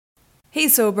Hey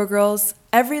Sober Girls!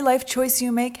 Every life choice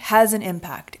you make has an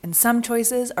impact, and some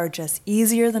choices are just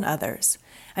easier than others.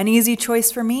 An easy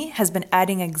choice for me has been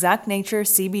adding Exact Nature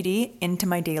CBD into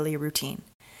my daily routine.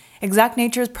 Exact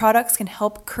Nature's products can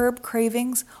help curb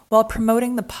cravings while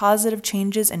promoting the positive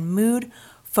changes in mood,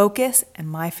 focus, and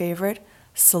my favorite,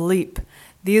 sleep.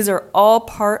 These are all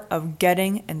part of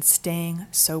getting and staying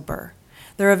sober.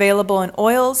 They're available in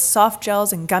oils, soft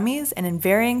gels, and gummies, and in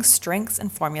varying strengths and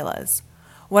formulas.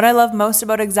 What I love most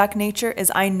about Exact Nature is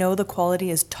I know the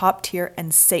quality is top tier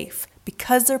and safe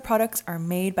because their products are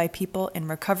made by people in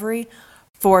recovery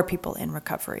for people in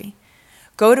recovery.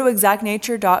 Go to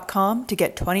exactnature.com to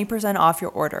get 20% off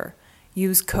your order.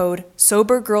 Use code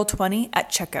SOBERGIRL20 at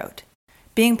checkout.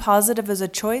 Being positive is a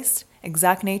choice.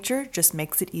 Exact Nature just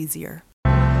makes it easier.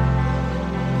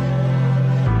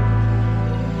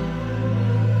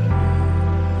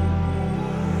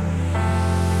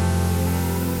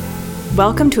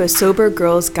 Welcome to a Sober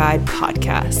Girls Guide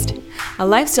podcast, a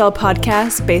lifestyle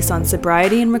podcast based on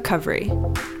sobriety and recovery.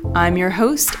 I'm your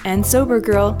host and sober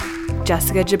girl,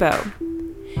 Jessica Jabot.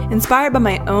 Inspired by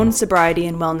my own sobriety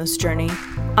and wellness journey,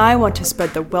 I want to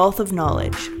spread the wealth of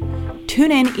knowledge.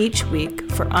 Tune in each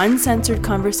week for uncensored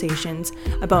conversations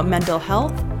about mental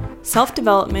health,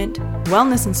 self-development,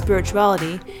 wellness and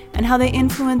spirituality, and how they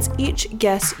influence each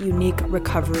guest's unique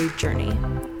recovery journey.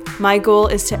 My goal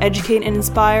is to educate and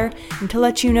inspire and to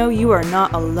let you know you are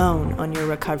not alone on your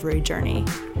recovery journey.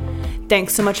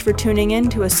 Thanks so much for tuning in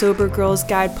to a Sober Girls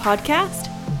Guide podcast.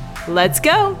 Let's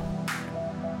go!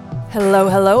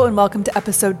 Hello, and welcome to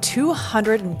episode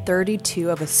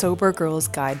 232 of a Sober Girls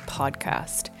Guide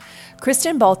podcast.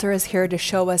 Kristin Balter is here to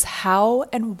show us how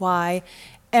and why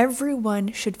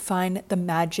everyone should find the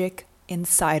magic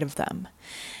inside of them.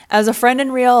 As a friend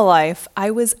in real life,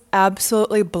 I was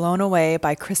absolutely blown away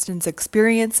by Kristin's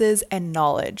experiences and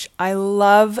knowledge. I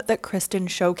love that Kristin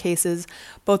showcases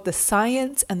both the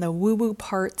science and the woo-woo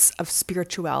parts of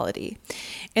spirituality.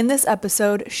 In this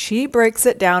episode, she breaks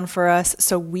it down for us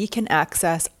so we can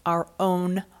access our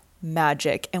own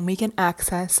magic and we can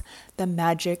access the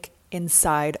magic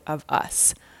inside of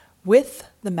us with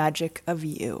the magic of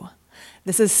you.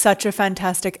 This is such a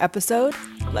fantastic episode.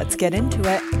 Let's get into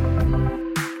it.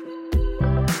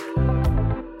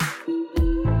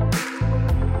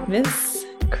 Miss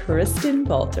Kristin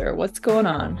Balter, what's going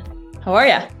on? How are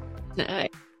you? Hi.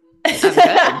 I'm good.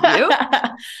 You?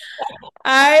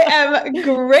 I am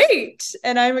great,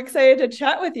 and I'm excited to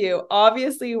chat with you.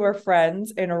 Obviously, we're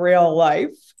friends in real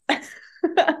life. But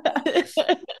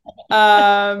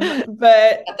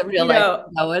the real life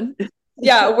going.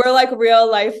 Yeah, we're like real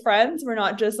life friends. We're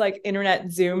not just like internet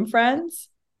Zoom friends.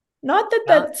 Not that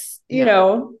that's,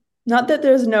 not that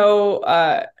there's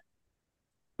no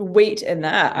weight in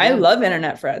that. Yeah. I love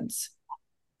internet friends.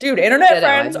 Dude, internet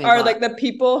friends are like the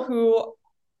people who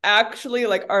actually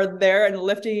like are there and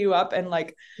lifting you up and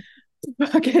like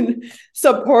fucking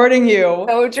supporting you.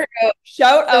 So true.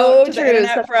 Shout out to the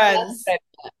internet friends.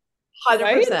 100%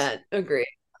 right? Agree.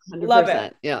 100%. Love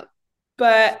it. Yeah.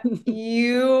 But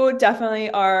you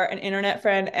definitely are an internet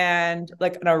friend and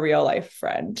like a real life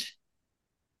friend.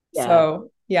 Yeah. So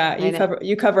yeah,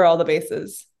 you cover all the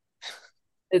bases.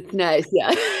 It's nice,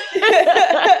 yeah.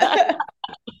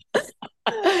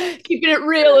 Keeping it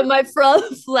real in my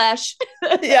flesh.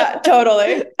 Yeah,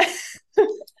 totally.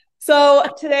 So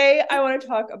today I want to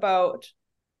talk about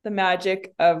the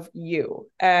magic of you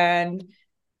and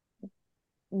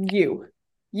you.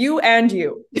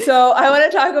 So I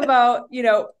want to talk about,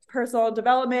 personal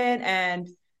development and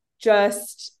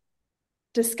just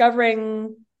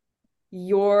discovering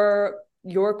your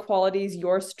qualities,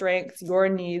 your strengths, your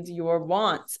needs, your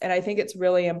wants. And I think it's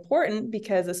really important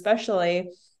because especially,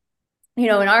 in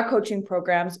our coaching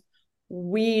programs,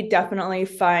 we definitely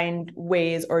find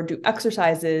ways or do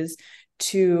exercises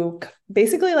to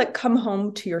basically like come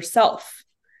home to yourself.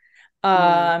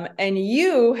 And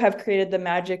you have created the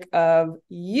magic of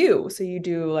you. So you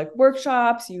do like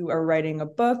workshops, you are writing a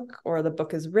book or the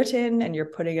book is written and you're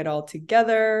putting it all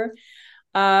together.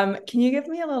 Can you give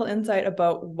me a little insight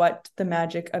about what the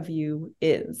magic of you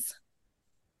is?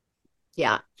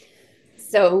 Yeah.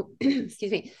 So,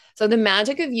 excuse me. So the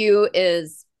magic of you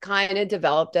is kind of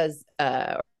developed as,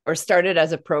 or started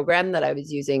as a program that I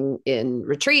was using in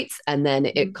retreats. And then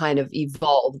it kind of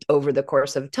evolved over the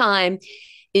course of time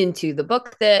into the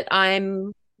book that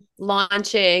I'm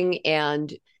launching.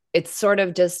 And it's sort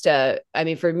of just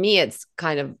for me, it's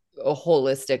kind of a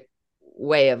holistic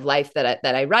way of life that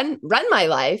I run my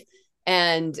life.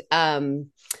 And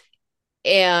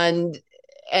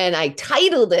I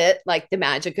titled it like the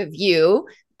magic of you.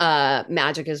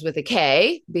 Magic is with a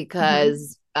K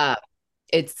because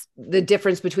it's the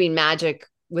difference between magic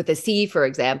with a C, for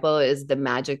example, is the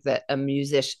magic that a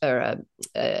musician or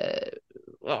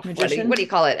Magician. what do you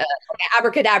call it?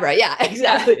 Abracadabra. Yeah,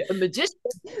 exactly. Yeah. A magician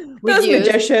would Those use.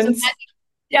 magicians.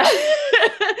 Yeah.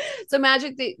 So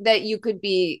magic that you could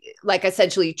be like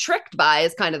essentially tricked by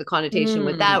is kind of the connotation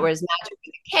with that. Whereas magic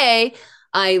with a K,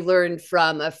 I learned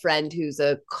from a friend who's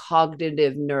a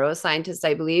cognitive neuroscientist,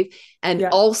 I believe, and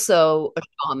also a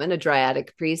shaman, a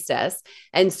dryadic priestess.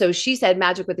 And so she said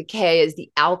magic with a K is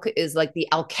like the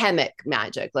alchemic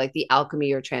magic, like the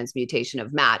alchemy or transmutation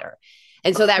of matter.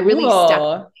 And so that really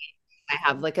stuck. I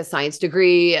have like a science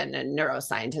degree and a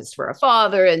neuroscientist for a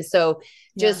father. And so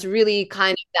just really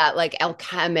kind of that like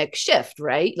alchemic shift,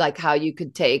 right? Like how you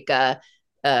could take a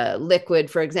liquid,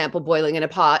 for example, boiling in a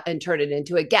pot and turn it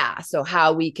into a gas. So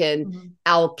how we can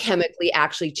alchemically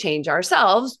actually change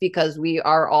ourselves, because we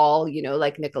are all,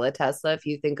 like Nikola Tesla, if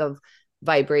you think of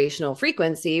vibrational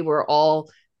frequency, we're all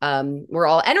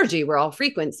energy, we're all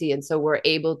frequency. And so we're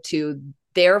able to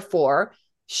therefore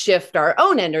shift our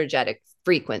own energetic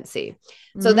frequency.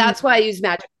 So that's why I use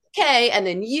magic K, and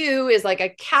then U is like a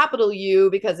capital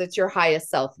U because it's your highest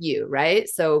self you, right?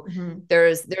 So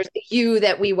there's the you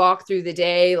that we walk through the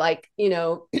day, like,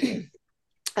 that's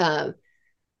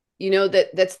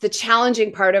the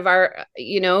challenging part of our,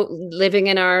 living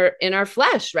in our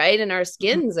flesh, right? In our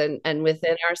skins and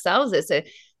within ourselves. It's a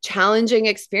challenging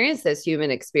experience, this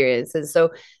human experience. And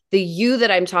so the you that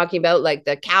I'm talking about, like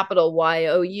the capital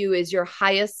YOU, is your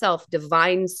highest self,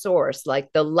 divine source,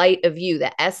 like the light of you,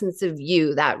 the essence of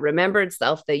you, that remembered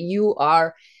self that you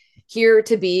are here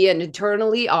to be and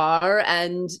eternally are.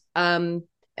 And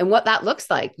what that looks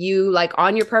like, you like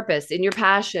on your purpose, in your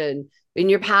passion, in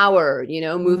your power,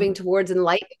 moving towards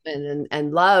enlightenment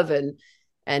and love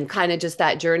and kind of just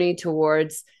that journey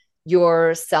towards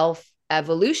your self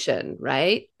evolution,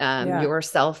 right? Your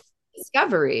self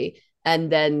discovery.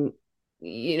 And then,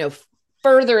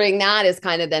 furthering that is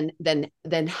kind of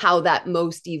then how that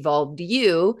most evolved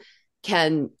you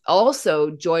can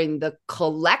also join the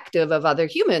collective of other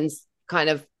humans, kind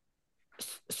of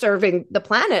serving the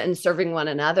planet and serving one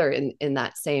another in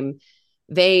that same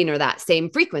vein or that same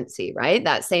frequency, right?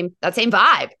 That same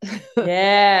vibe.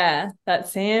 Yeah, that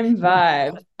same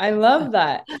vibe. I love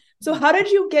that. So how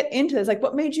did you get into this? Like,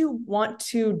 what made you want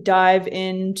to dive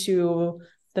into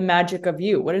the magic of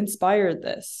you? What inspired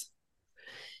this?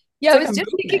 Yeah, I was just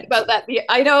thinking about that.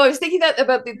 I know I was thinking that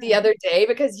about the other day,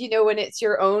 because, when it's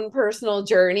your own personal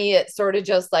journey, it's sort of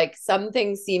just like some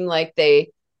things seem like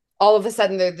they all of a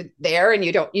sudden they're there and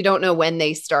you don't know when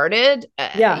they started.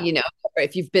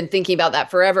 If you've been thinking about that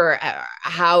forever,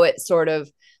 how it sort of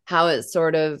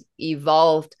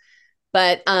evolved.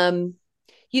 But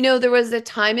there was a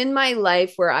time in my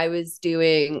life where I was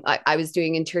doing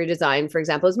interior design, for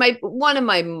example.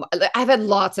 I've had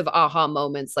lots of aha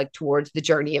moments like towards the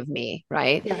journey of me,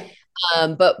 right? Yeah.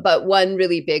 But one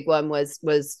really big one was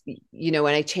when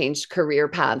I changed career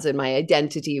paths and my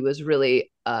identity was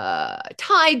really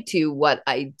tied to what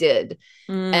I did.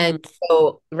 And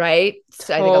so, right.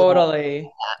 So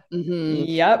totally. I think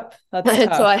Yep. That's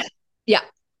tough.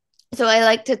 So I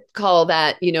like to call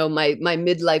that, my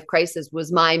midlife crisis was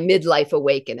my midlife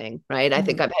awakening, right? I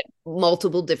think I've had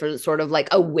multiple different sort of like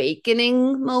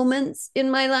awakening moments in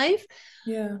my life.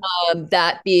 Yeah.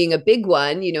 That being a big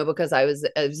one, because I was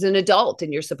an adult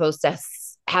and you're supposed to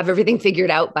have everything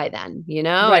figured out by then,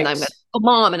 Right. and I'm a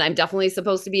mom and I'm definitely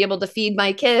supposed to be able to feed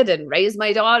my kid and raise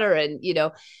my daughter and,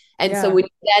 so when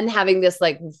you're then having this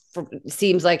like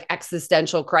seems like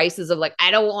existential crisis of like, I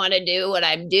don't want to do what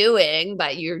I'm doing,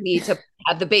 but you need to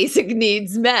have the basic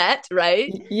needs met,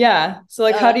 right? Yeah. So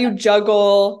like, how do you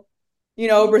juggle,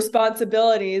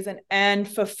 responsibilities and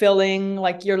fulfilling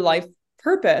like your life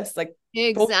purpose? Like,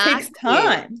 both takes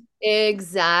time.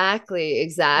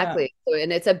 Exactly. Yeah. So,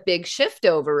 and it's a big shift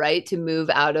over, right? To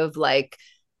move out of like,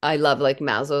 I love like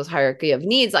Maslow's hierarchy of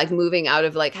needs, like moving out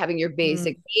of like having your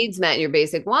basic needs met and your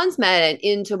basic wants met and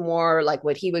into more like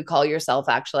what he would call your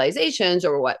self-actualizations,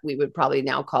 or what we would probably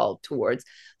now call towards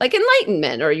like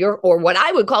enlightenment, or what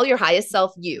I would call your highest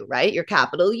self you, right? Your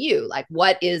capital U. Like,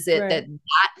 what is it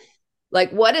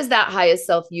what is that highest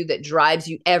self you that drives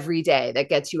you every day, that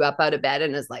gets you up out of bed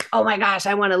and is like, oh my gosh,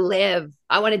 I want to live.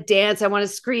 I want to dance. I want to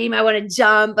scream. I want to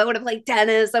jump. I want to play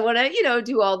tennis. I want to,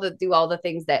 do all the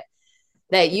things that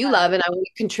you love. And I want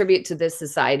to contribute to this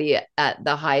society at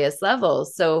the highest level.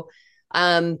 So,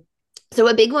 so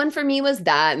a big one for me was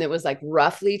that, and it was like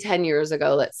roughly 10 years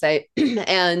ago, let's say.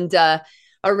 And,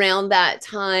 around that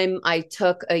time, I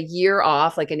took a year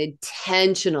off, like an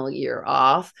intentional year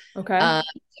off, okay,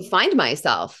 to find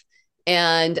myself.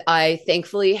 And I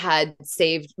thankfully had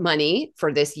saved money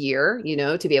for this year,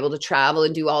 to be able to travel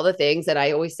and do all the things that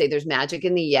I always say there's magic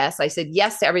in the yes. I said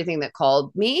yes to everything that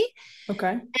called me.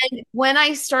 Okay. And when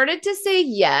I started to say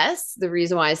yes, the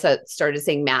reason why I started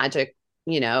saying magic,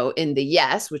 in the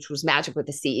yes, which was magic with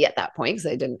the C at that point, because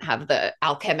I didn't have the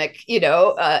alchemic,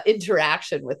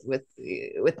 interaction with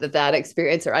that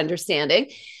experience or understanding.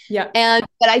 Yeah.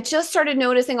 But I just started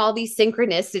noticing all these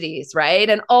synchronicities, right?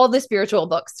 And all the spiritual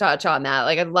books touch on that.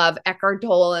 Like I love Eckhart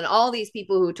Tolle and all these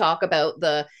people who talk about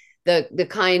the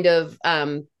kind of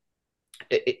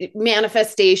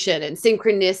manifestation and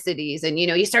synchronicities, and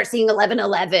you start seeing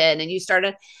 1111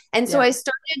 and so I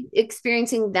started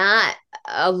experiencing that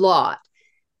a lot.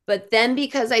 But then,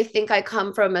 because I think I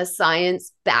come from a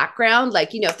science background, like,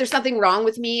 if there's something wrong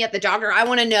with me at the jogger, I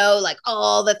want to know like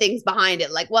all the things behind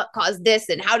it, like what caused this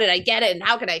and how did I get it and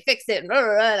how can I fix it? And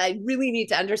I really need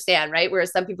to understand, right?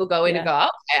 Whereas some people go in and go, oh,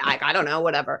 I don't know,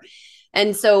 whatever.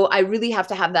 And so I really have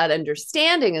to have that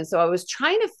understanding. And so I was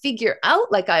trying to figure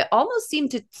out, like, I almost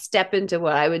seemed to step into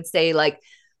what I would say, like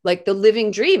the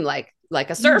living dream, like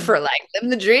a surfer, like living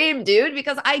the dream, dude,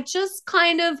 because I just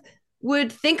kind of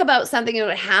would think about something and it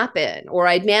would happen, or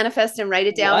I'd manifest and write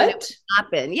it down and it would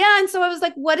happen. Yeah. And so I was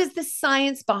like, what is the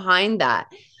science behind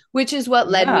that? Which is what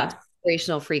led me to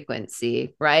vibrational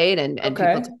frequency. Right. And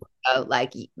people talk about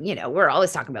like, we're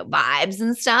always talking about vibes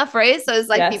and stuff. Right. So it's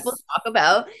like people talk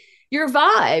about your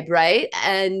vibe. Right.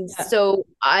 And so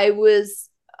I was,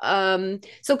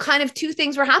 so kind of two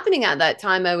things were happening at that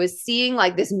time. I was seeing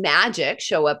like this magic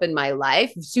show up in my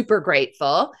life, super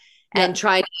grateful. And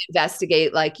trying to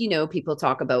investigate, like, people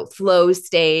talk about flow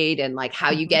state and like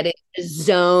how you get in a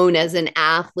zone as an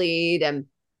athlete. And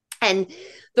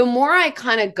the more I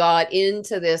kind of got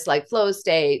into this like flow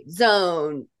state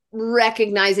zone,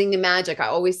 recognizing the magic, I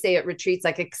always say at retreats,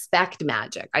 like expect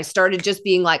magic. I started just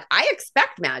being like, I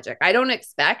expect magic. I don't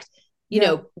expect,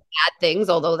 bad things,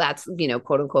 although that's,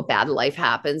 quote unquote, bad life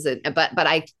happens. But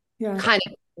I kind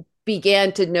of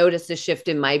began to notice a shift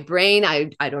in my brain. I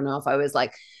don't know if I was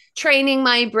like training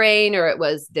my brain or it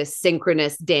was this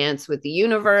synchronous dance with the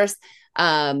universe,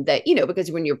 that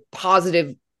because when you're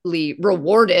positively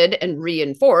rewarded and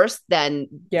reinforced, then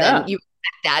you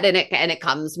expect that, and it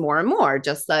comes more and more,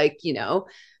 just like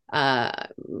I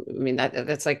mean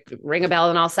that's like ring a bell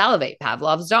and I'll salivate,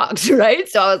 Pavlov's dogs. Right.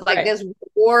 So I was like, this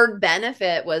reward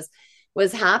benefit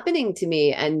was happening to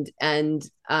me, and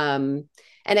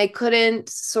I couldn't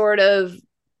sort of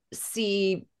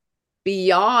see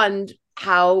beyond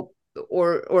how,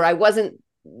 or I wasn't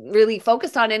really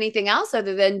focused on anything else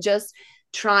other than just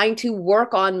trying to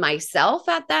work on myself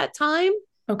at that time.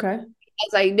 Okay.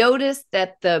 As I noticed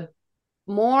that the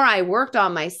more I worked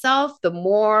on myself, the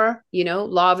more,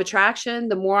 law of attraction,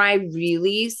 the more I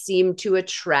really seemed to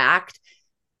attract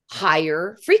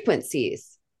higher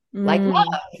frequencies, like love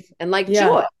and like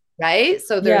joy. Right.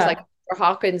 So there's like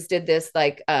Hawkins did this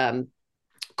like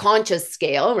conscious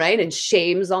scale, right? And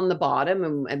shame's on the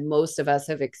bottom, and most of us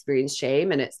have experienced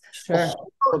shame, and it's a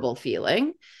horrible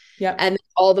feeling. Yeah. And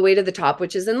all the way to the top,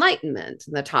 which is enlightenment.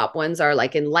 And the top ones are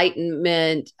like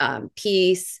enlightenment,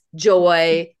 peace,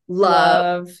 joy,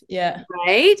 love. Yeah.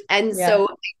 Right. And so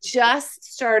I just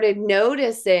started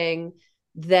noticing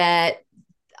that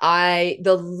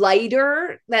the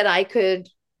lighter that I could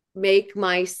make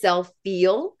myself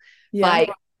feel by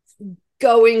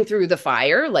going through the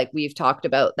fire, like we've talked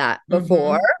about that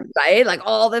before, right? Like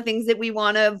all the things that we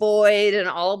want to avoid and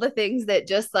all the things that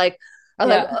just like are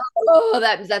like, oh,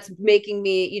 that's making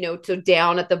me, to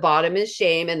down at the bottom is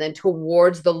shame. And then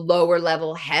towards the lower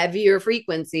level, heavier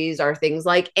frequencies are things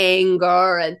like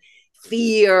anger and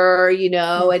fear,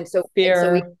 and so we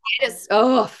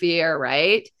fear,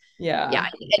 right? Yeah.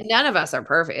 And none of us are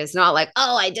perfect. It's not like,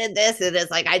 oh, I did this, and it's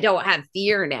like I don't have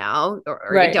fear now,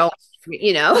 or I don't,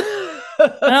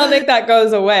 I don't think that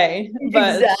goes away.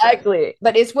 But exactly.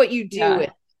 But it's what you do with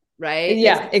it, right?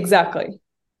 Yeah, exactly.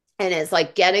 And it's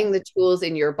like getting the tools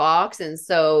in your box. And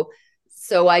so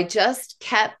I just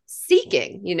kept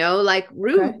seeking, like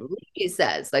Ruby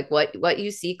says, like what you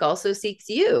seek also seeks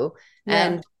you.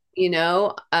 And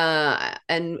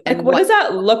and like, what does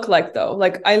that look like though?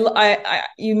 Like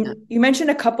you mentioned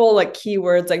a couple like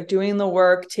keywords, like doing the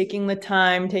work, taking the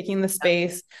time, taking the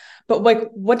space, but like,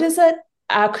 what does that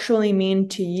actually mean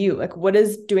to you? Like, what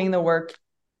does doing the work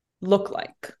look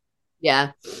like?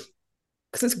 Yeah.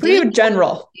 Because it's pretty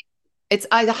general. It's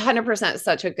 100%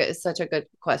 such a good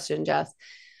question, Jess.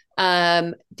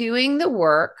 Doing the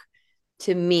work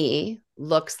to me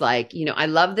looks like, I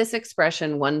love this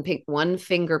expression, one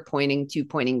finger pointing, two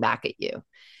pointing back at you.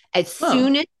 As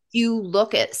soon as you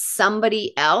look at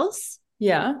somebody else,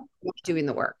 you're doing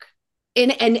the work.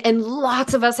 And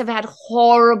lots of us have had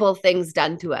horrible things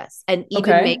done to us and even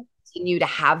may Okay. continue to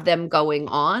have them going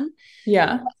on.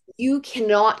 Yeah. You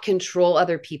cannot control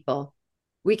other people.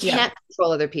 We Yeah. can't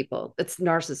control other people. It's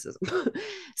narcissism.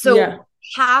 So Yeah.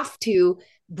 have to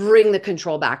bring the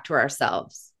control back to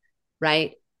ourselves,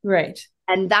 right? Right.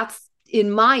 And that's, in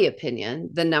my opinion,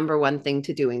 the number one thing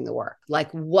to doing the work.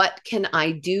 Like, what can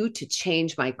I do to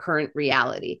change my current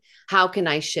reality? How can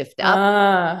I shift up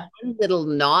Ah, one little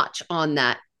notch on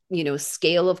that,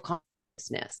 scale of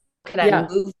consciousness? Can I yeah.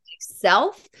 move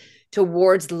myself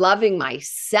towards loving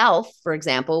myself, for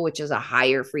example, which is a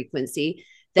higher frequency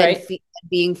than Right.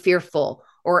 being fearful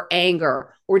or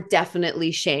anger or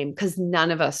definitely shame? Because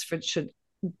none of us should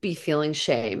be feeling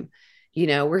shame.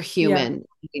 We're Yeah. human.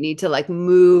 We need to like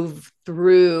move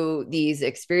through these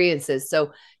experiences.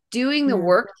 So doing the Yeah.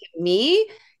 work, to me,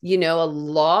 a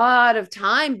lot of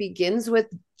time begins with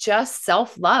just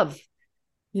self-love.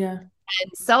 Yeah.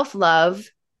 And self-love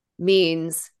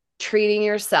means treating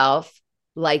yourself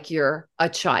like you're a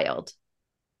child.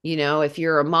 If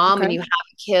you're a mom and Okay. you have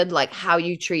a kid, like how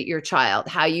you treat your child,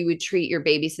 how you would treat your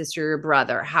baby sister, your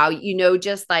brother, how,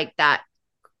 just like that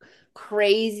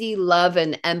crazy love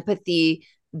and empathy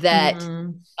that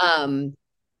Mm, um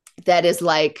that is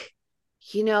like,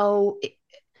 you know,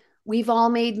 we've all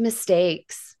made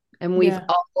mistakes and we've yeah.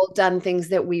 all done things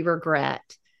that we regret.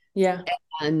 Yeah.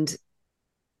 And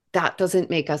that doesn't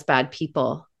make us bad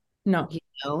people, No,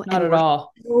 not and at we're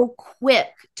all. so quick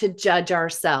to judge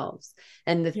ourselves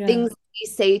and the Yeah. things we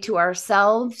say to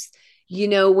ourselves.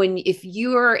 When if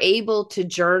you are able to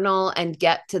journal and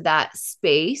get to that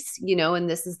space, and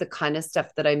this is the kind of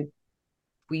stuff that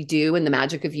we do in the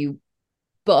Magic of You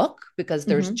book, because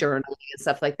there's Hmm. journaling and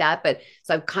stuff like that. But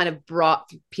so I've kind of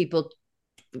brought people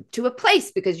to a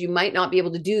place, because you might not be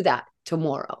able to do that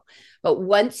tomorrow. But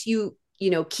once you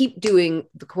keep doing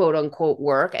the quote unquote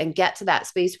work and get to that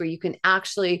space where you can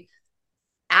actually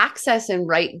access and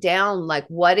write down like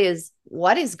what is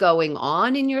going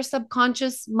on in your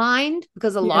subconscious mind,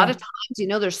 because a lot Yeah. of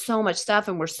times, there's so much stuff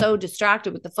and we're so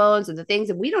distracted with the phones and the things,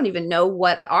 and we don't even know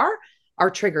what are our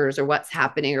triggers or what's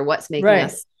happening or what's making Right.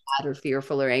 us sad or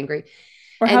fearful or angry.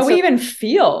 Or And how we so even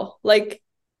feel like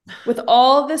with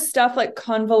all this stuff like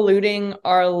convoluting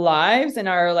our lives and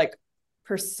our like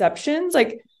perceptions,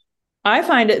 like I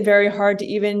find it very hard to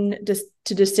even just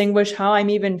to distinguish how I'm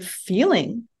even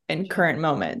feeling in current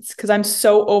moments because I'm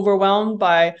so overwhelmed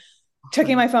by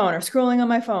checking my phone or scrolling on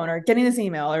my phone or getting this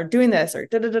email or doing this or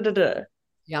da da da da da.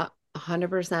 yeah,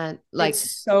 100%. Like,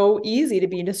 It's so easy to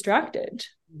be distracted.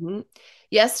 mhm.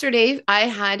 Yesterday, I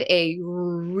had a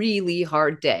really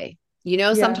hard day.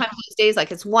 Yeah. Sometimes those days,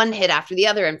 like it's one hit after the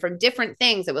other, and from different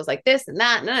things, it was like this and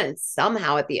that, and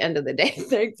somehow at the end of the day,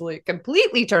 thankfully, it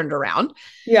completely turned around.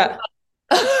 Yeah.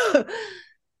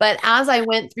 But as I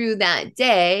went through that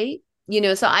day,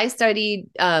 so I studied,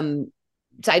 so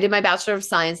I did my Bachelor of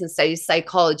Science and studied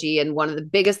psychology. And one of the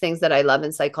biggest things that I love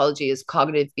in psychology is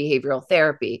cognitive behavioral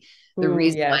therapy. The Ooh,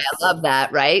 reason why yes. I love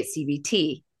that, right?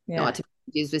 CBT, not Yeah. to be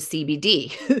confused with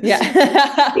CBD.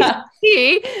 Yeah.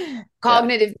 Yeah.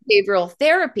 Cognitive behavioral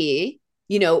therapy,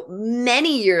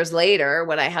 many years later,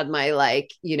 when I had my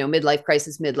like, midlife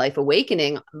crisis, midlife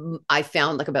awakening, I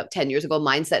found like about 10 years ago,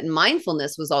 mindset and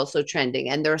mindfulness was also trending.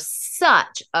 And they're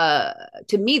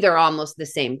to me, they're almost the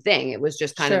same thing. It was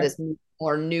just kind of Sure. this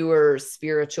more newer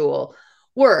spiritual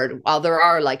word, while there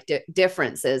are like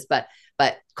differences, but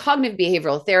cognitive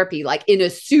behavioral therapy, like in a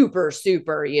super,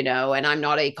 super, and I'm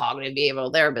not a cognitive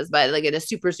behavioral therapist, but like in a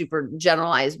super, super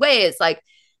generalized way, it's like,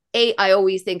 I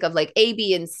always think of like A,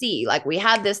 B, and C. Like we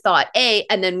had this thought A,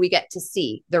 and then we get to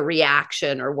C, the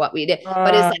reaction or what we did.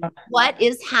 But it's Uh, like, what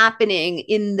is happening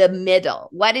in the middle?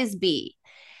 What is B?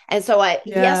 And so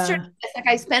yesterday, yeah. it's like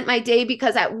I spent my day,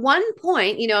 because at one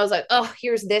point, I was like, oh,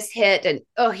 here's this hit, and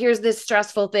oh, here's this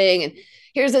stressful thing, and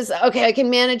here's this, okay, I can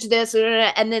manage this.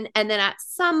 And then at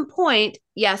some point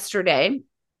yesterday,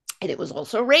 and it was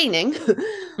also raining,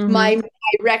 Mm-hmm. I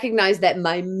recognized that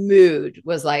my mood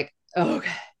was like, okay,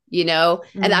 and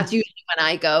that's Mm. usually when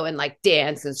I go and like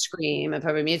dance and scream and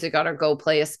put my music on or go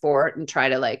play a sport and try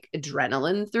to like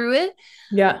adrenaline through it.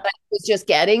 Yeah. But it was just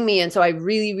getting me. And so I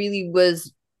really, really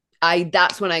was,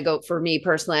 that's when I go, for me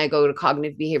personally, I go to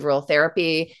cognitive behavioral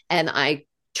therapy and I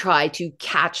try to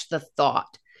catch the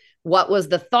thought. What was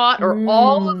the thought, or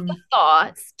all of the Mm.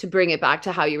 thoughts, to bring it back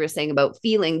to how you were saying about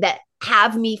feeling, that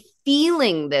have me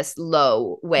feeling this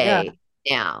low Yeah. way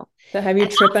now. That have you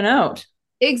And tripping out.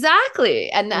 exactly.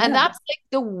 And Yeah. that's like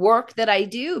the work that I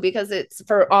do, because it's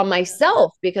for on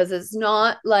myself, because it's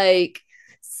not like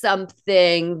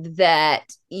something that,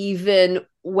 even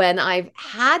when I've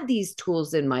had these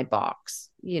tools in my box,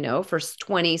 for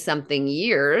 20 something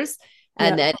years.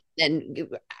 And Yeah. then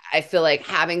I feel like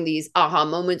having these aha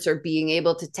moments or being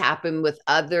able to tap in with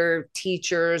other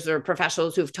teachers or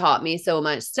professionals who've taught me so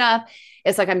much stuff.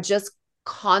 It's like I'm just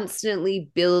constantly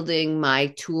building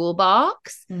my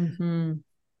toolbox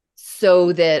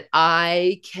so that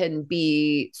I can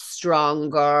be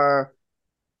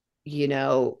you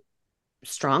know,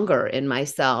 stronger in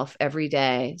myself every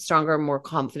day, stronger, more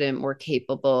confident, more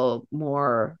capable,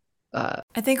 more.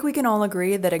 I think we can all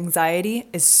agree that anxiety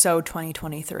is so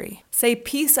 2023. Say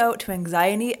peace out to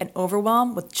anxiety and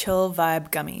overwhelm with Chill Vibe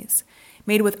gummies.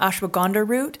 Made with ashwagandha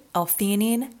root,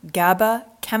 L-theanine, GABA,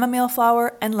 chamomile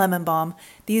flower, and lemon balm,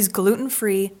 these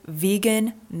gluten-free,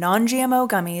 vegan, non-GMO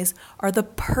gummies are the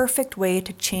perfect way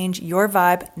to change your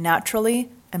vibe naturally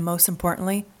and, most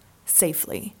importantly,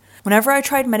 safely. Whenever I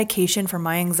tried medication for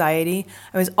my anxiety,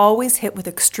 I was always hit with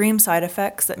extreme side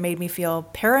effects that made me feel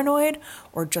paranoid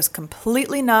or just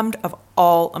completely numbed of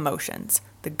all emotions,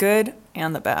 the good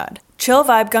and the bad. Chill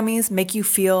Vibe gummies make you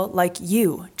feel like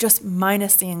you, just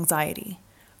minus the anxiety.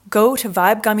 Go to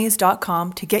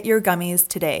vibegummies.com to get your gummies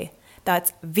today.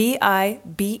 That's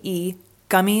VIBE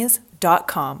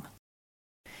gummies.com.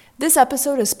 This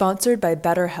episode is sponsored by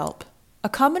BetterHelp. A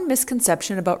common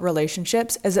misconception about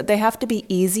relationships is that they have to be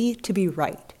easy to be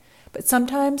right. But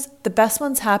sometimes the best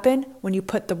ones happen when you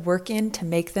put the work in to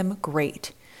make them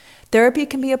great. Therapy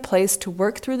can be a place to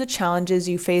work through the challenges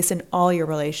you face in all your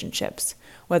relationships,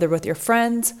 whether with your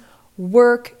friends,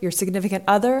 work, your significant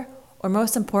other, or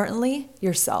most importantly,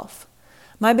 yourself.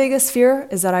 My biggest fear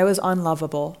is that I was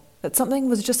unlovable, that something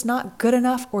was just not good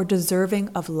enough or deserving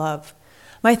of love.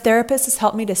 My therapist has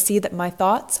helped me to see that my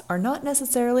thoughts are not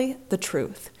necessarily the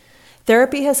truth.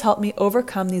 Therapy has helped me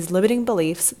overcome these limiting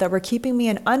beliefs that were keeping me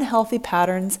in unhealthy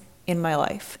patterns in my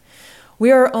life. We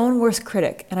are our own worst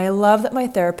critic, and I love that my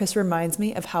therapist reminds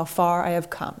me of how far I have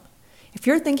come. If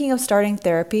you're thinking of starting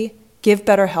therapy, give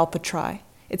BetterHelp a try.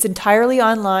 It's entirely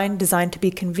online, designed to be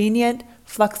convenient,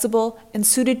 flexible, and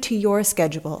suited to your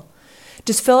schedule.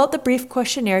 Just fill out the brief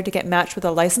questionnaire to get matched with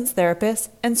a licensed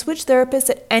therapist and switch therapists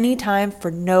at any time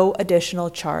for no additional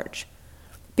charge.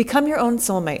 Become your own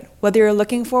soulmate, whether you're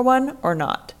looking for one or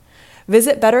not.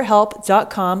 Visit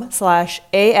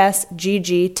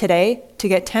betterhelp.com/ASGG today to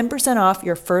get 10% off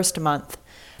your first month.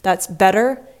 That's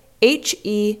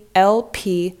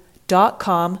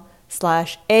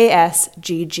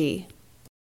betterhelp.com/ASGG.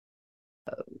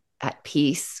 At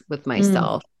peace with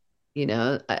myself,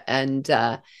 and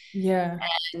Yeah.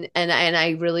 and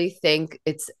I really think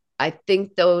I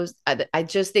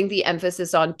just think the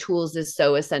emphasis on tools is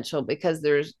so essential because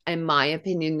in my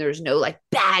opinion, there's no like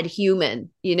bad human,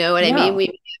 you know what I mean? No.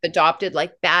 We've adopted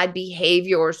like bad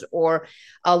behaviors or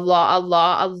a lot,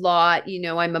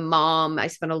 I'm a mom. I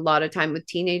spent a lot of time with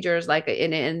teenagers,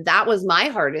 and that was my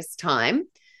hardest time.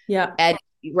 Yeah. And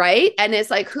right. And it's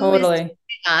like, Totally.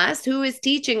 who is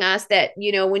teaching us that,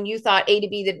 when you thought A to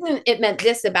B, that it meant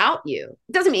this about you.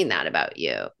 It doesn't mean that about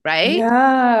you. Right.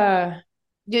 Yeah.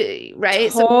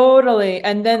 Right. So Totally.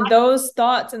 And then those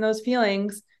thoughts and those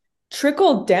feelings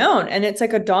trickle down, and it's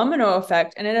like a domino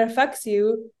effect, and it affects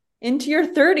you into your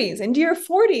 30s, into your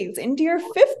 40s, into your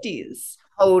 50s.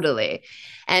 totally.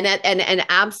 And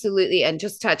absolutely. And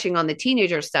just touching on the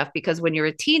teenager stuff, because when you're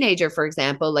a teenager, for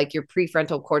example, like your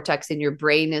prefrontal cortex in your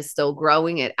brain is still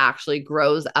growing. It actually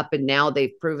grows up. And now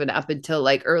they've proven up until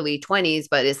like early 20s,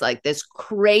 but it's like this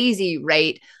crazy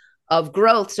rate of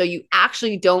growth. So you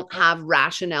actually don't have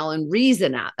rationale and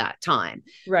reason at that time,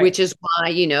 Right. which is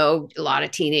why, a lot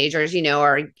of teenagers,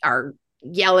 are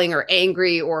yelling or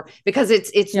angry, or because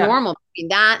it's normal between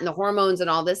that and the hormones and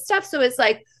all this stuff. So it's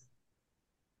like,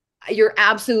 you're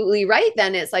absolutely right.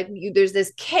 Then it's like there's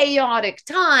this chaotic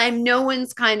time. No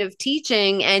one's kind of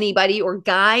teaching anybody or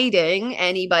guiding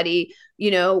anybody,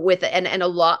 with and a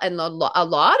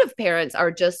lot of parents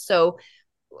are just so,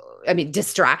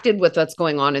 distracted with what's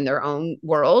going on in their own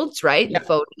worlds, right? Yeah. The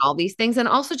phone and all these things, and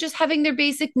also just having their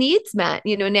basic needs met,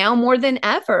 now more than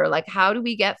ever. Like, how do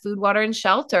we get food, water, and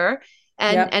shelter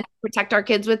and protect our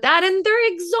kids with that? And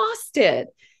they're exhausted.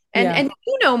 And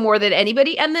more than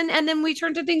anybody. And then we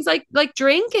turn to things like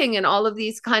drinking and all of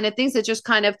these kind of things that just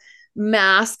kind of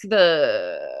mask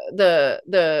the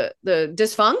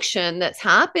dysfunction that's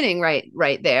happening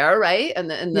right there, right? And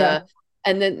then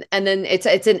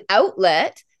it's an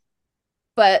outlet,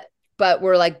 but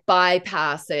we're like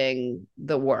bypassing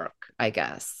the work, I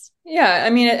guess. Yeah. I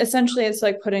mean, essentially, it's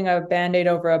like putting a Band-Aid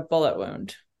over a bullet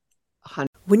wound.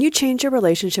 When you change your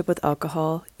relationship with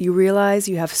alcohol, you realize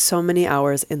you have so many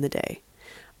hours in the day.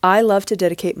 I love to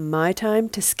dedicate my time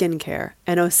to skincare,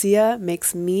 and Osea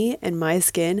makes me and my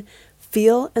skin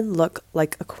feel and look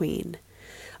like a queen.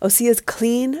 Osea's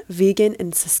clean, vegan,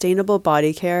 and sustainable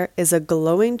body care is a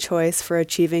glowing choice for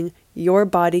achieving your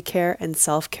body care and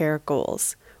self-care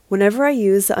goals. Whenever I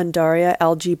use the Undaria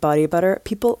algae body butter,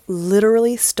 people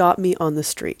literally stop me on the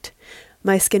street.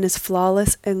 My skin is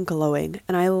flawless and glowing,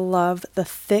 and I love the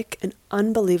thick and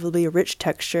unbelievably rich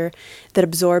texture that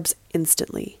absorbs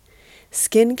instantly.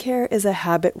 Skincare is a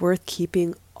habit worth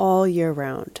keeping all year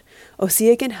round.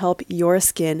 Osea can help your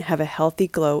skin have a healthy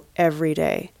glow every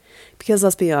day. Because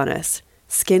let's be honest,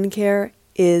 skincare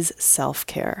is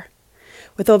self-care.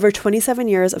 With over 27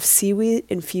 years of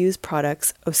seaweed-infused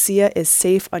products, Osea is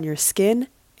safe on your skin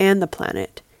and the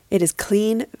planet. It is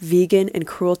clean, vegan, and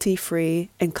cruelty-free,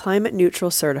 and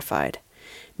climate-neutral certified.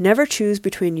 Never choose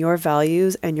between your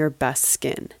values and your best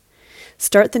skin.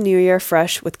 Start the new year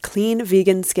fresh with clean,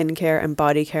 vegan skincare and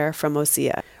body care from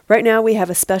Osea. Right now, we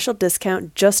have a special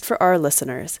discount just for our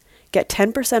listeners. Get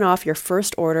 10% off your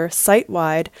first order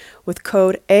site-wide with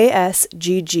code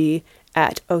ASGG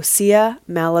at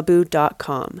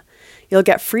oseamalibu.com. You'll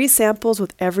get free samples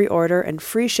with every order and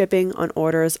free shipping on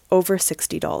orders over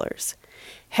 $60.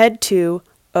 Head to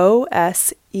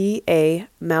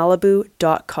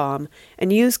oseamalibu.com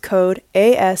and use code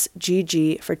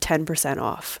ASGG for 10%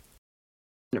 off.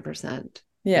 100%.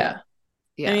 Yeah.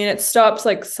 Yeah. I mean, it stops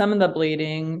like some of the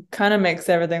bleeding, kind of makes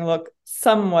everything look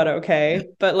somewhat okay,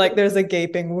 but like there's a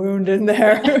gaping wound in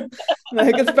there.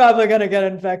 Like it's probably going to get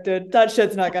infected. That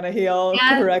shit's not going to heal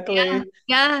correctly.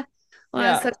 Yeah.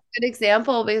 Well, it's such a good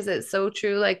example because it's so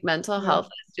true. Like mental health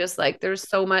is just like there's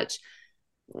so much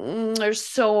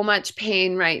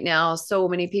pain right now. So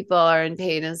many people are in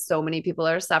pain and so many people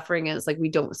are suffering. And it's like we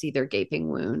don't see their gaping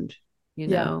wound, you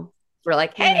know? We're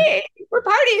like, hey, we're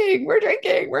partying, we're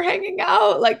drinking, we're hanging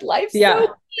out. Like life's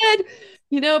so good.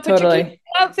 You know, put your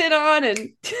outfit on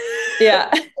and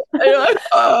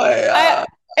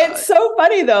it's so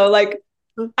funny though. Like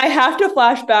I have to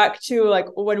flash back to like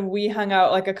when we hung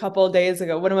out like a couple of days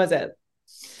ago. When was it?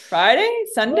 Friday?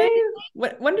 Sunday?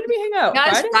 When did we hang out? Yeah,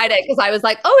 it's Friday because I was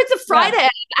like, oh, it's a Friday. I'm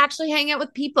actually hanging out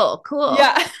with people. Cool.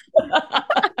 Yeah.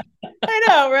 I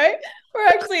know, right? We're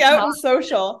actually out and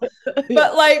social.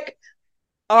 But like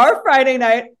our Friday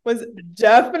night was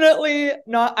definitely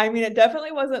not, I mean, it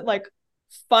definitely wasn't like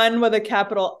fun with a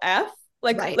capital F.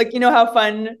 Like you know how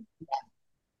fun,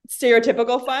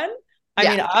 stereotypical fun? I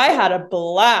mean, I had a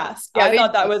blast. I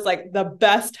thought that was like the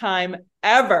best time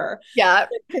ever. Yeah.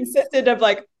 It consisted of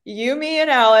like you, me, and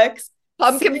Alex.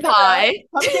 Pumpkin pie,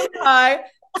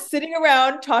 sitting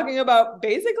around talking about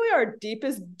basically our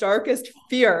deepest, darkest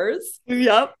fears.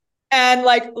 Yep. And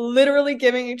like literally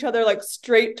giving each other like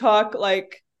straight talk,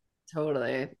 like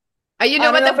totally. You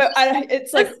know what?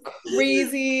 It's like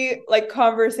crazy like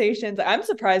conversations. I'm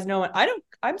surprised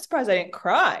I'm surprised I didn't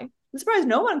cry. I'm surprised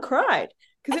no one cried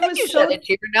because it was so. Did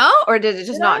you know, or did it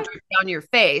just not drip down your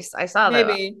face? I saw that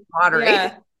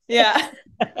watery. Yeah.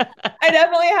 I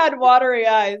definitely had watery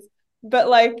eyes, but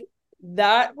like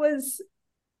that was.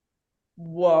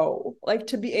 Whoa, like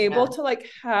to be able to like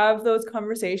have those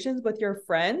conversations with your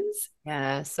friends,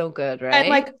 so good, right? And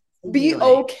like be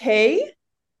okay,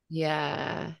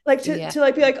 like to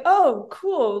like be like, oh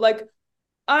cool, like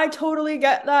I totally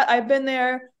get that, I've been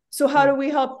there, so how do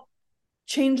we help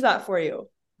change that for you,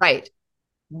 right?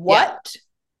 What?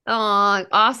 Oh,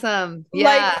 awesome. And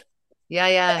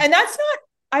that's not,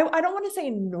 I don't want to say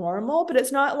normal, but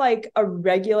it's not like a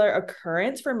regular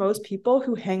occurrence for most people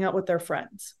who hang out with their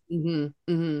friends. You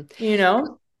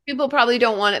know, people probably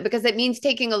don't want it because it means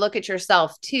taking a look at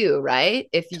yourself too, right?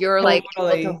 If you're like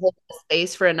able to hold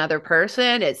space for another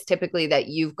person, it's typically that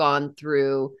you've gone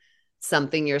through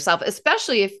something yourself,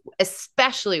 especially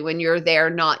when you're there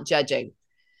not judging.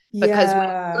 Because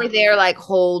when you're there like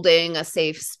holding a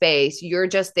safe space, you're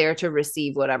just there to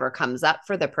receive whatever comes up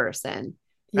for the person,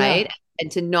 right? And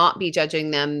to not be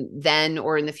judging them then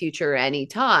or in the future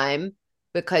anytime,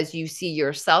 because you see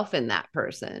yourself in that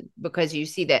person, because you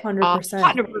see that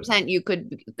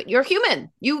 100% you're human.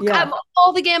 You have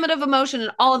all the gamut of emotion and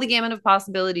all the gamut of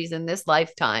possibilities in this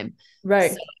lifetime.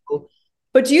 Right.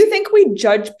 But do you think we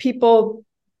judge people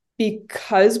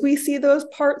because we see those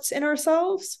parts in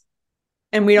ourselves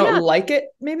and we don't like it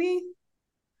maybe?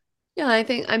 Yeah, I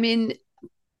think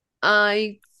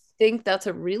that's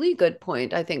a really good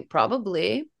point. I think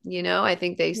probably, I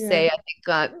think they say,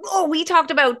 we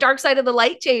talked about Dark Side of the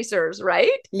Light Chasers,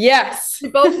 right? Yes. We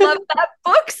both love that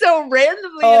book so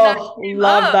randomly.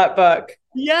 Love that book.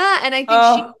 Yeah. And I think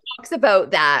she talks about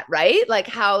that, right? Like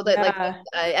how that, like,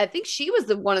 I think she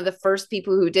was one of the first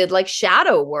people who did like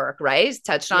shadow work, right?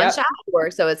 Touched on shadow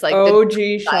work. So it's like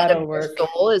OG shadow work.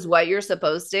 Soul is what you're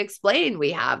supposed to explain.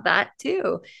 We have that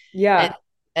too. Yeah.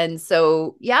 And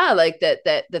so, yeah, like that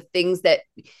the things that,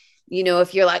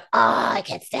 if you're like, oh, I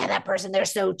can't stand that person, they're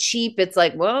so cheap. It's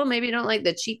like, well, maybe you don't like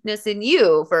the cheapness in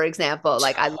you, for example.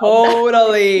 Like I love that.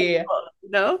 Totally.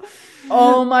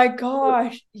 Oh my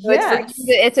gosh. So it's for you,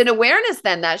 Yes. it's an awareness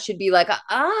then that should be like,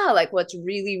 like what's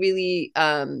really, really,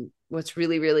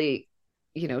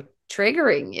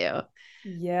 triggering you.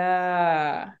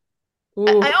 Yeah. I,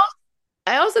 Ooh, I also,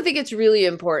 I also think it's really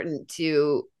important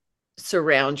to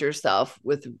surround yourself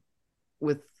with,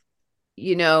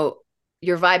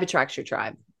 your vibe attracts your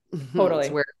tribe. It's totally.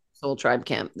 where Soul Tribe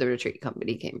Camp, the retreat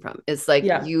company came from. It's like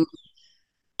Yeah.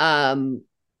 um,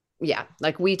 yeah,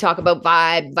 like we talk about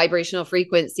vibrational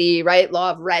frequency, right?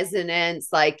 Law of resonance,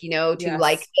 like, to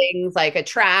like Yes. things like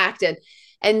attract.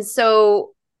 And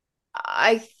so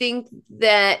I think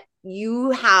that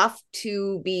you have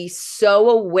to be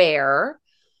so aware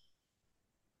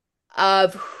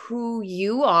of who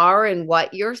you are and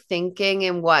what you're thinking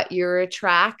and what you're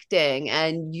attracting,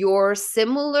 and your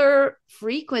similar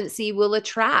frequency will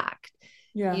attract.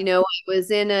 Yeah. I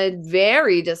was in a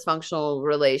very dysfunctional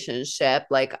relationship.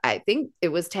 Like, I think it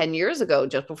was 10 years ago,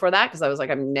 just before that, because I was like,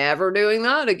 I'm never doing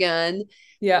that again.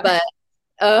 Yeah. But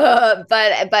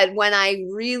when I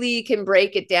really can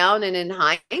break it down, and in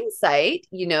hindsight,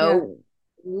 Yeah.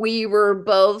 we were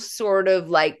both sort of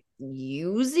like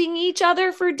using each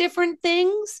other for different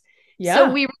things. So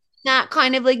Yeah. we were not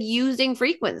kind of like using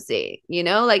frequency,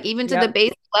 like even to the Yeah.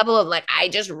 basic level of like, I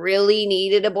just really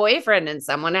needed a boyfriend and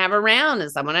someone to have around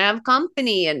and someone to have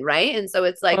company, and right. And so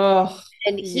it's like, Oh,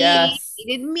 and he yes.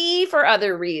 needed me for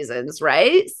other reasons,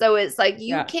 right? So it's like,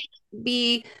 you Yeah. can't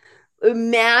be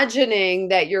imagining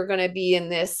that you're going to be in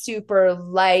this super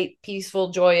light, peaceful,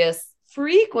 joyous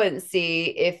frequency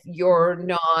if you're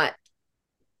not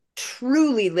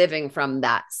truly living from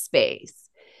that space.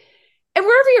 And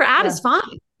wherever you're at Yeah. is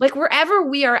fine. Like, wherever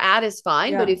we are at is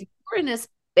fine. But Yeah. if you're in a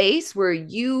space where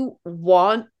you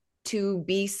want to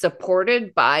be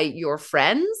supported by your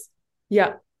friends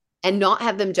Yeah. and not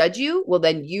have them judge you, well,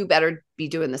 then you better be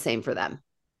doing the same for them.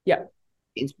 Yeah. It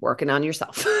means working on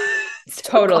yourself.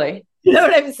 Totally. You know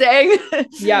what I'm saying?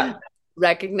 Yeah.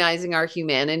 Recognizing our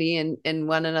humanity in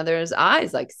one another's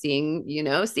eyes, like seeing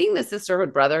the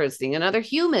sisterhood, brotherhood, seeing another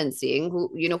human, seeing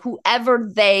whoever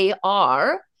they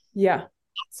are. Yeah.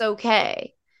 It's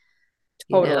okay.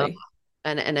 you know Totally.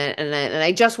 and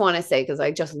I just want to say, because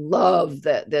I just love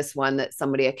this one that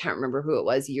somebody, I can't remember who it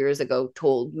was, years ago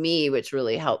told me, which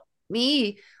really helped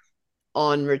me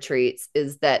on retreats,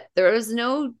 is that there is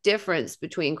no difference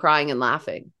between crying and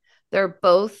laughing. They're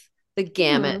both the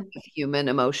gamut Hmm. of human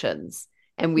emotions,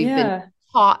 and we've been Yeah.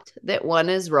 taught that one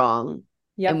is wrong, and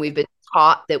Yep. we've been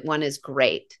taught that one is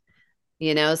great.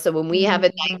 So when we have a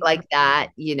night Mhm. like that,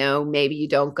 maybe you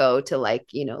don't go to, like,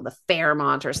 the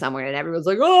Fairmont or somewhere and everyone's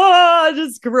like, oh,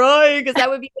 just crying, because that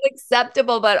would be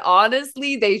acceptable. But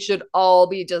honestly, they should all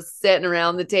be just sitting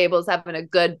around the tables having a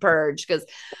good purge, because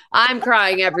I'm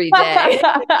crying every day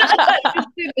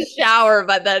in the shower.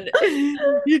 But then,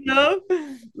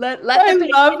 let I the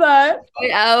pain love that.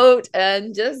 out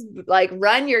and just like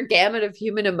run your gamut of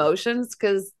human emotions,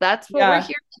 because that's what we're Yeah.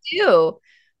 here to do.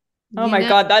 Oh You my know?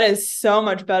 God, that is so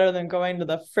much better than going to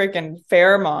the freaking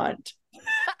Fairmont.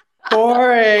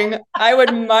 Boring. I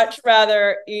would much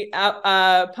rather eat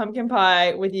pumpkin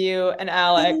pie with you and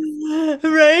Alex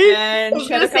Right? I and was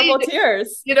shed gonna a say, couple of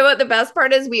tears. you know what the best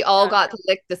part is? We all Yeah. got to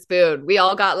lick the spoon. We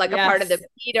all got like a part of the Yes.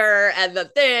 Peter and the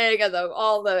thing and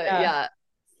all the, Yeah. yeah.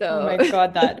 Oh So my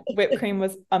God, that whipped cream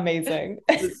was amazing.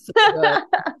 it's so good.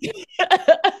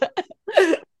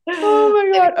 Oh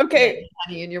my God. Okay.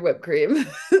 Honey in your whipped cream.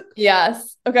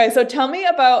 Yes. Okay, so tell me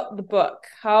about the book.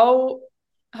 How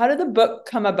did the book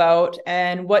come about,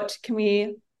 and what can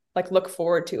we like look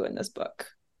forward to in this book?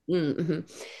 Mm-hmm.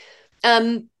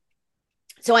 Um,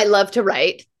 so I love to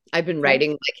write. I've been Okay.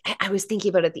 writing, like, I was thinking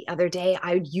about it the other day.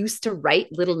 I used to write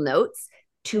little notes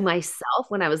to Yeah. myself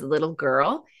when I was a little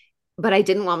girl, but I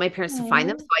didn't want my parents to find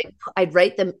them. Aw. So I'd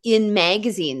write them in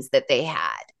magazines that they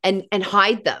had, and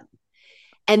hide them.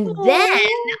 And then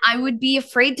Aw. I would be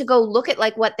afraid to go look at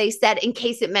like what they said, in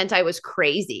case it meant I was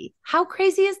crazy. How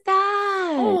crazy is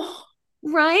that? Oh,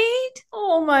 Right?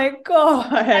 oh my That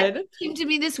God. came to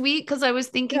me this week because I was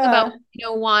thinking about, Yeah.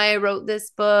 why I wrote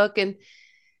this book, and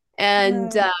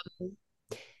Yeah.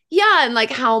 yeah, and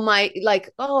like how my, like,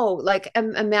 oh, like,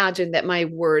 imagine that my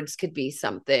words could be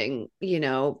something,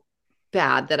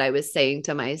 bad that I was saying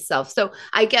to myself. So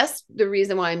I guess the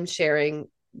reason why I'm sharing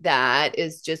that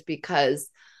is just because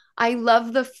I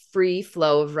love the free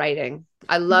flow of writing.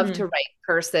 I love to write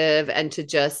cursive and to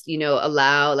just,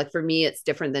 allow, like for me, it's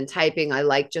different than typing. I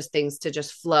like just things to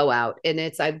just flow out. And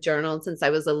I've journaled since I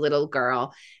was a little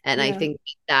girl. And I think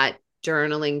that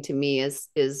journaling to me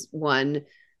is one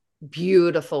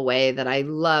beautiful way that I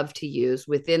love to use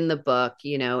within the book,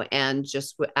 and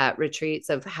just at retreats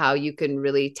of how you can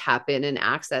really tap in and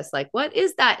access, like, what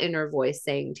is that inner voice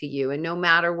saying to you? And no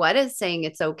matter what it's saying,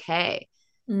 it's okay.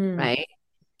 Right.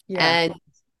 Yeah.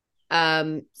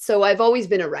 And so I've always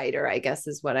been a writer, I guess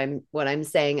is what I'm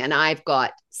saying. And I've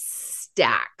got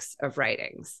stacks of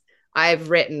writings. I've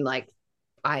written like,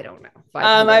 I don't know.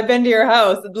 I've been to your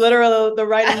house. Literally the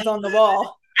writing's on the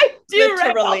wall. I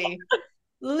do.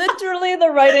 Literally the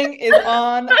writing is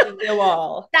on the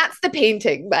wall. That's the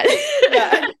painting, but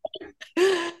yeah.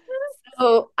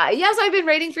 So yes, I've been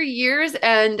writing for years.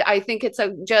 And I think it's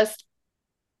just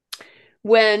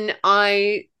when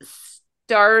I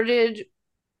started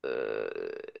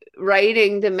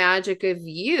writing The Magic of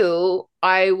You,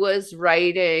 I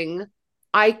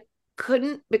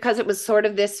couldn't, because it was sort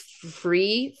of this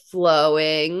free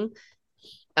flowing,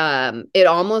 it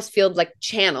almost felt like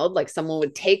channeled, like someone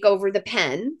would take over the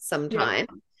pen sometime.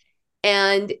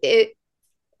 And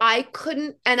I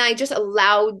couldn't, and I just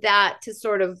allowed that to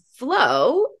sort of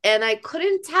flow. And I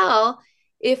couldn't tell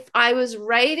if I was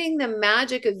writing The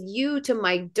Magic of You to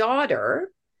my daughter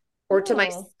or to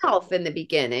myself in the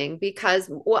beginning,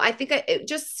 because, I think it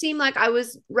just seemed like I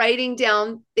was writing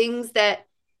down things that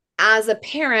as a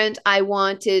parent, I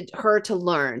wanted her to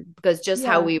learn, because just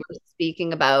how we were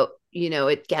speaking about,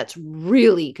 it gets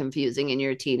really confusing in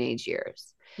your teenage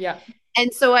years. Yeah.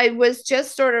 And so I was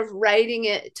just sort of writing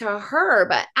it to her.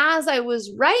 But as I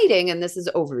was writing, and this is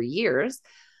over years,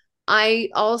 I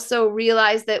also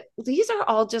realized that these are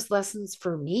all just lessons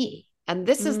for me. And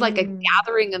this is like a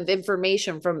gathering of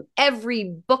information from every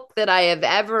book that I have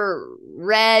ever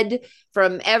read,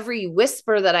 from every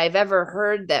whisper that I've ever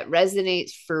heard that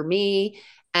resonates for me,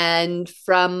 and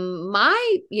from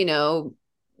my,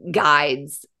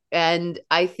 guides. And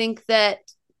I think that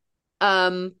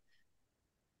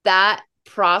that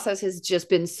process has just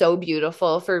been so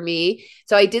beautiful for me.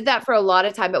 So I did that for a lot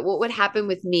of time. But what would happen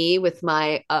with me, with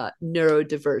my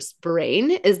neurodiverse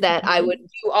brain, is that I would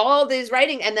do all this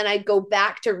writing, and then I'd go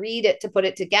back to read it, to put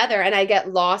it together, and I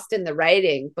get lost in the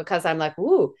writing, because I'm like,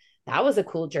 ooh, that was a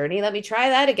cool journey. Let me try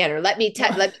that again. Or let me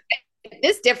let me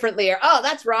this differently. Or, oh,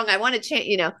 that's wrong. I want to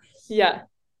change, Yeah.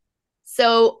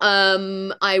 So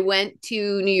I went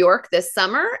to New York this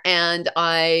summer, and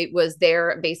I was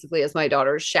there basically as my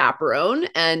daughter's chaperone,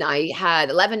 and I had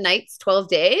 11 nights, 12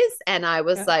 days. And I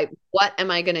was like, what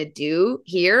am I going to do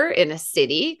here in a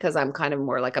city? Because I'm kind of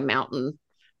more like a mountain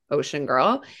ocean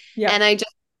girl. Yeah. And I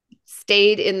just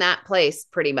stayed in that place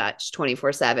pretty much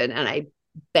 24/7, and I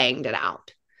banged it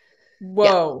out.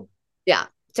 Whoa. Yeah.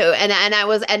 So, and I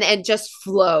was, and it just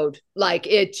flowed, like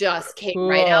it just came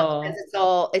right out, because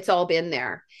it's all been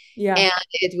there. Yeah. And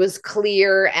it was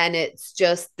clear. And it's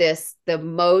just the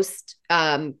most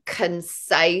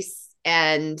concise,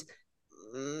 and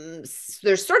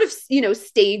there's sort of,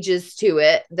 stages to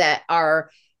it that are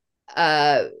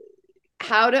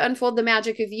how to unfold the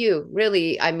magic of you.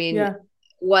 Really. I mean,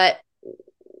 what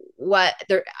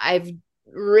there, I've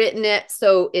written it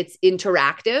so it's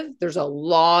interactive. There's a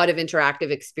lot of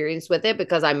interactive experience with it,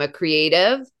 because I'm a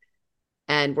creative,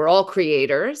 and we're all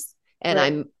creators,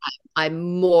 and I'm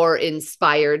more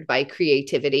inspired by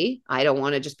creativity. I don't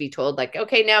want to just be told like,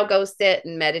 okay, now go sit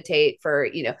and meditate for,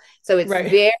 so it's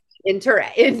very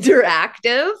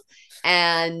interactive.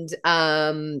 And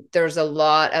there's a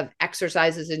lot of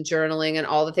exercises and journaling and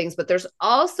all the things, but there's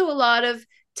also a lot of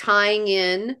tying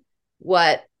in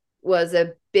what was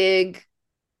a big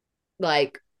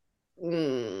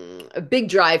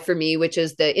drive for me, which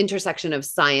is the intersection of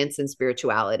science and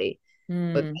spirituality.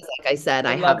 Because like I said,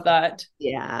 I love that.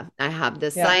 Yeah. I have the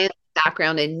science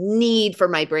background and need for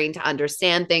my brain to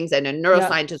understand things, and a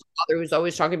neuroscientist father who's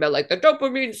always talking about like the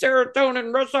dopamine,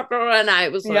 serotonin receptor. And I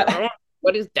was like, oh,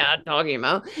 what is dad talking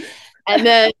about? And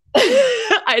then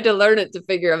I had to learn it to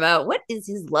figure him out. What is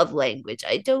his love language?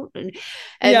 I don't.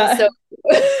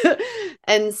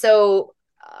 So,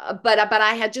 but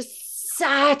I had just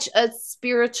such a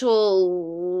spiritual,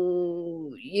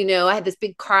 I had this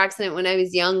big car accident when I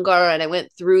was younger, and I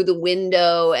went through the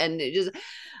window, and it just,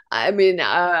 I mean,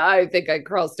 I think I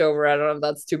crossed over. I don't know if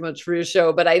that's too much for your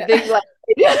show, but I think like,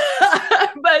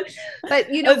 but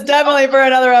it's definitely for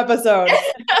another episode.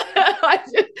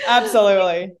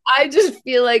 Absolutely. I just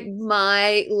feel like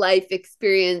my life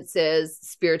experiences,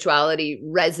 spirituality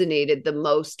resonated the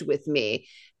most with me.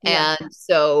 Yeah. And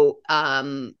so,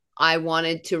 I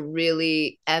wanted to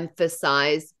really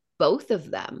emphasize both of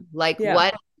them. Like Yeah.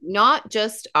 what, not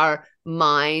just our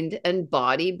mind and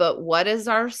body, but what is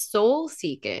our soul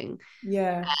seeking?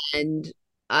 Yeah. And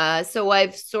so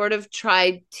I've sort of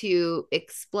tried to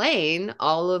explain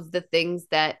all of the things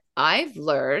that I've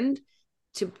learned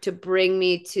to bring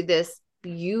me to this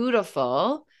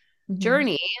beautiful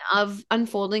journey of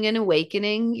unfolding and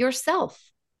awakening yourself.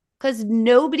 Because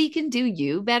nobody can do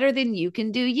you better than you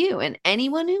can do you. And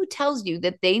anyone who tells you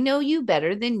that they know you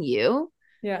better than you,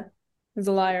 Yeah. Is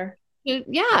a liar.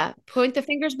 yeah, point the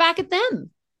fingers back at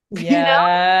them.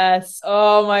 Yes.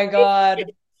 Oh my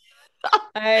God.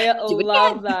 I Do it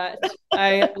love again. that.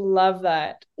 I love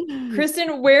that.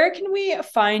 Kristin, where can we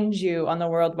find you on the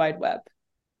World Wide Web?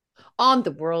 On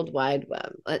the World Wide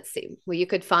Web. Let's see. Well, you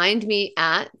could find me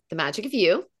at the Magic of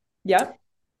You. Yep.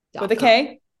 With a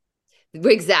K.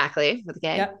 Exactly. With a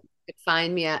K. Yep. You could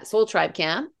find me at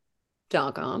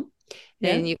soultribecam.com.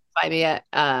 Yeah. And you can find me at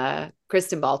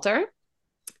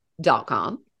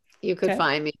KristinBalter.com. You could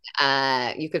find me,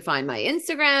 you could find my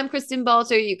Instagram, Kristin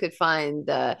Balter. You could find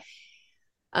the,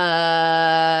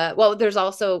 well, there's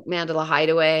also Mandala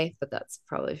Hideaway, but that's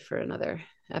probably for another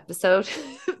episode.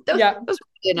 Yeah.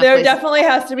 There definitely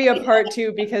has to be a part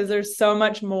 2 because there's so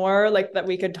much more like that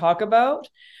we could talk about.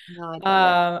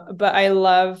 No, but I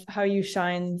love how you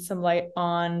shine some light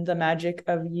on the magic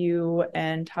of you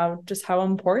and how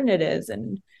important it is.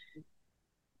 And,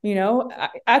 you know,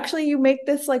 actually you make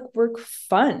this like work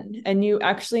fun and you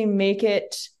actually make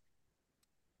it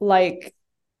like,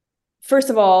 first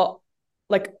of all,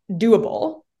 like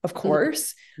doable, of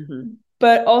course,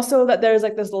 but also that there's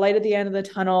like this light at the end of the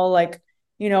tunnel. Like,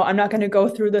 you know, I'm not going to go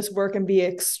through this work and be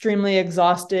extremely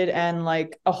exhausted and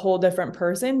like a whole different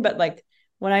person. But like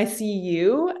when I see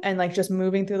you and like just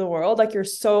moving through the world, like you're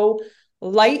so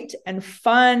light and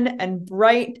fun and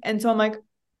bright. And so I'm like,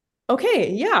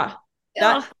 okay, yeah,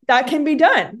 that can be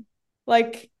done.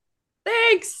 Like,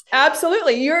 thanks.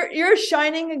 Absolutely. You're a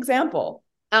shining example.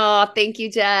 Oh, thank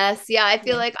you, Jess. Yeah, I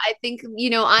feel like I think,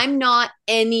 you know, I'm not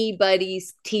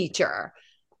anybody's teacher.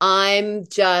 I'm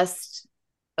just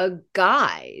a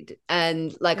guide.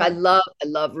 And like I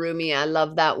love Rumi. I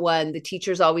love that one. The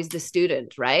teacher's always the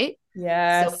student, right?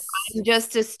 Yes. So I'm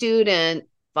just a student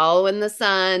following the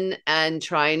sun and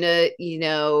trying to, you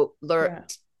know, learn,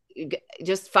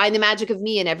 just find the magic of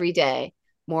me in every day.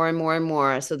 More and more and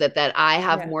more so that I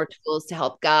have more tools to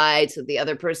help guide so the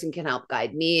other person can help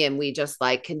guide me and we just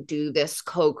like can do this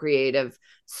co-creative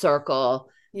circle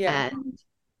and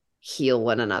heal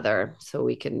one another so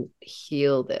we can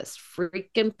heal this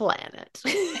freaking planet.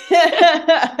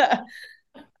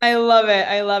 I love it.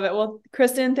 I love it. Well,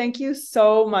 Kristin, thank you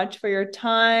so much for your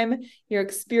time, your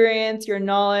experience, your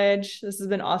knowledge. This has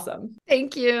been awesome.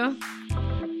 Thank you.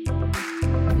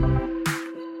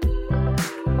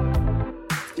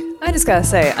 I just gotta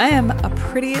say, I am a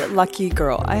pretty lucky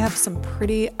girl. I have some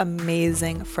pretty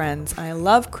amazing friends, and I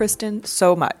love Kristin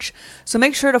so much. So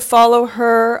make sure to follow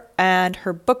her and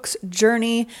her book's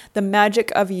journey, The Magic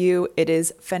of You. It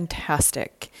is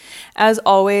fantastic. As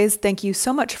always, thank you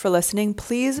so much for listening.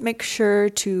 Please make sure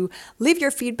to leave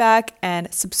your feedback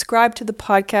and subscribe to the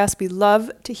podcast. We love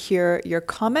to hear your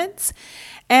comments.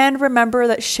 And remember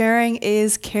that sharing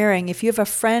is caring. If you have a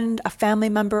friend, a family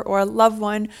member, or a loved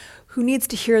one who needs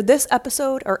to hear this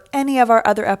episode or any of our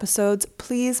other episodes,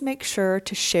 please make sure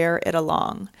to share it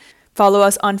along. Follow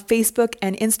us on Facebook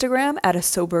and Instagram at A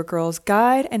Sober Girls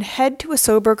Guide and head to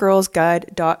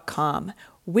asobergirlsguide.com.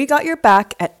 We got your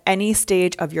back at any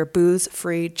stage of your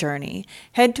booze-free journey.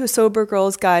 Head to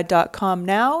asobergirlsguide.com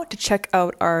now to check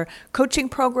out our coaching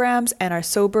programs and our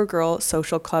Sober Girl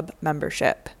Social Club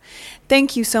membership.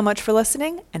 Thank you so much for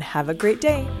listening and have a great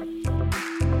day.